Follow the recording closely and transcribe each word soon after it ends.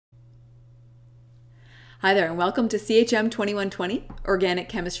Hi there, and welcome to CHM 2120, Organic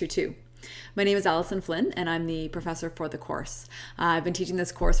Chemistry 2. My name is Allison Flynn, and I'm the professor for the course. I've been teaching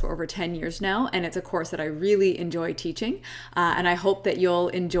this course for over 10 years now, and it's a course that I really enjoy teaching, and I hope that you'll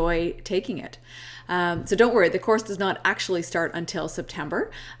enjoy taking it. So don't worry, the course does not actually start until September,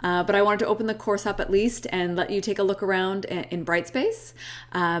 but I wanted to open the course up at least and let you take a look around in Brightspace,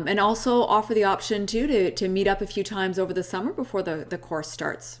 and also offer the option too to meet up a few times over the summer before the course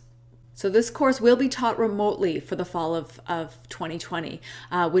starts. So this course will be taught remotely for the fall of 2020,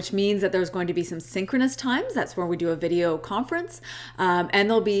 which means that there's going to be some synchronous times. That's where we do a video conference, and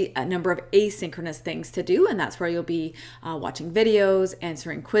there'll be a number of asynchronous things to do, and that's where you'll be watching videos,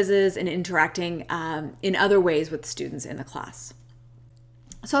 answering quizzes, and interacting in other ways with students in the class.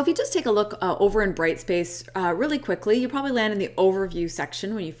 So if you just take a look over in Brightspace really quickly, you probably land in the overview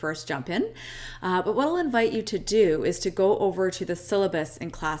section when you first jump in. But what I'll invite you to do is to go over to the syllabus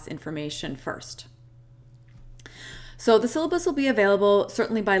and class information first. So the syllabus will be available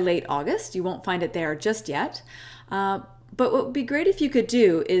certainly by late August. You won't find it there just yet. But what would be great if you could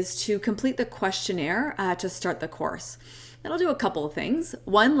do is to complete the questionnaire to start the course. That'll do a couple of things.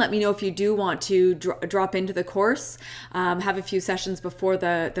 One, let me know if you do want to drop into the course, have a few sessions before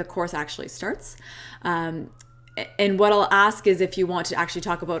the course actually starts. And what I'll ask is if you want to actually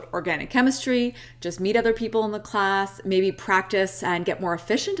talk about organic chemistry, just meet other people in the class, maybe practice and get more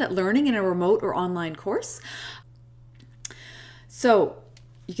efficient at learning in a remote or online course. So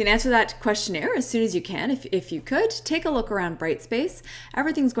you can answer that questionnaire as soon as you can. If you could, take a look around Brightspace.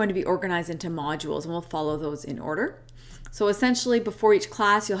 Everything's going to be organized into modules, and we'll follow those in order. So essentially, before each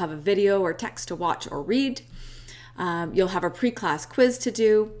class, you'll have a video or text to watch or read. You'll have a pre-class quiz to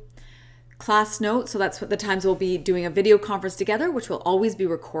do. Class notes, so that's what the times we'll be doing a video conference together, which will always be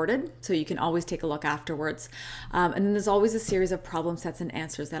recorded, so you can always take a look afterwards. And then there's always a series of problem sets and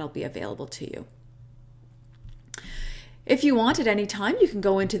answers that'll be available to you. If you want at any time, you can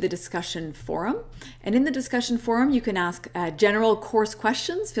go into the discussion forum, and in the discussion forum you can ask general course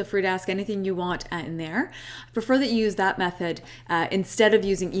questions. Feel free to ask anything you want in there. I prefer that you use that method instead of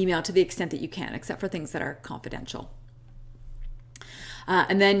using email to the extent that you can, except for things that are confidential.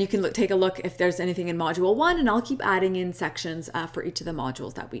 And then you can take a look if there's anything in Module 1, and I'll keep adding in sections for each of the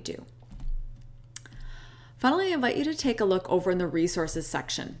modules that we do. Finally, I invite you to take a look over in the resources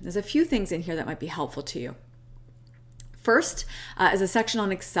section. There's a few things in here that might be helpful to you. First is a section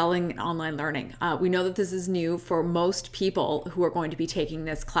on excelling in online learning. We know that this is new for most people who are going to be taking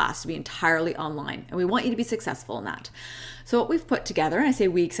this class to be entirely online, and we want you to be successful in that. So what we've put together, and I say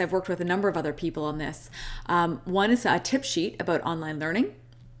we because I've worked with a number of other people on this, one is a tip sheet about online learning.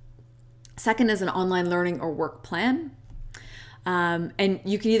 Second is an online learning or work plan. And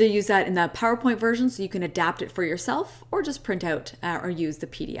you can either use that in the PowerPoint version so you can adapt it for yourself, or just print out or use the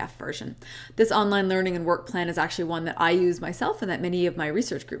PDF version. This online learning and work plan is actually one that I use myself and that many of my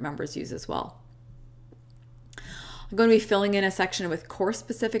research group members use as well. I'm going to be filling in a section with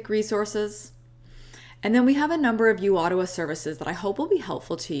course-specific resources. And then we have a number of U Ottawa services that I hope will be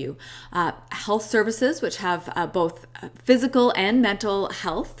helpful to you. Health services, which have both physical and mental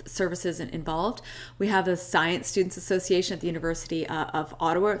health services involved. We have the Science Students Association at the University of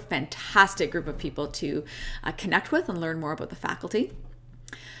Ottawa, a fantastic group of people to connect with and learn more about the faculty.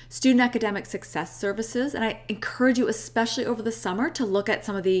 Student academic success services, and I encourage you, especially over the summer, to look at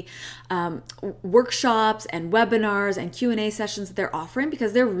some of the workshops and webinars and Q&A sessions that they're offering,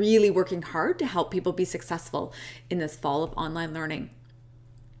 because they're really working hard to help people be successful in this fall of online learning.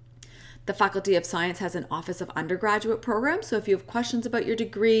 The Faculty of Science has an Office of Undergraduate program, so if you have questions about your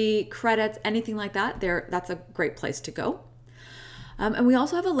degree, credits, anything like that, that's a great place to go. And we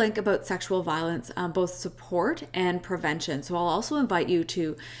also have a link about sexual violence, both support and prevention. So I'll also invite you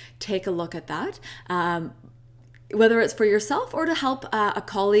to take a look at that, whether it's for yourself or to help a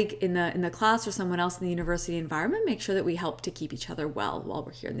colleague in the class or someone else in the university environment. Make sure that we help to keep each other well while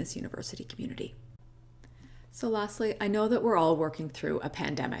we're here in this university community. So lastly, I know that we're all working through a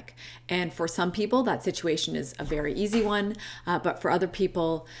pandemic, and for some people that situation is a very easy one, but for other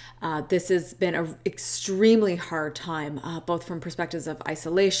people this has been an extremely hard time, both from perspectives of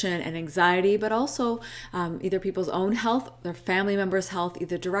isolation and anxiety, but also either people's own health, their family members' health,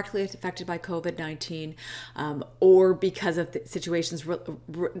 either directly affected by COVID-19 or because of the situations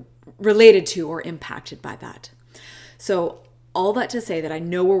related to or impacted by that. So all that to say that I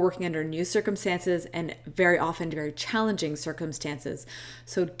know we're working under new circumstances and very often very challenging circumstances.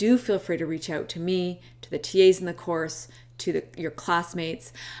 So do feel free to reach out to me, to the TAs in the course, to your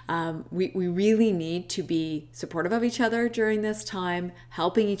classmates. We really need to be supportive of each other during this time,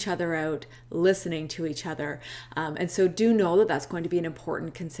 helping each other out, listening to each other. And so do know that that's going to be an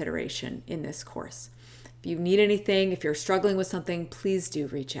important consideration in this course. If you need anything, if you're struggling with something, please do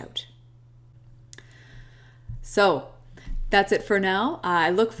reach out. So that's it for now. I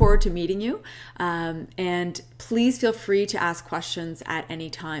look forward to meeting you, and please feel free to ask questions at any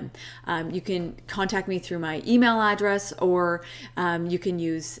time. You can contact me through my email address, or you can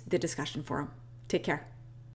use the discussion forum. Take care.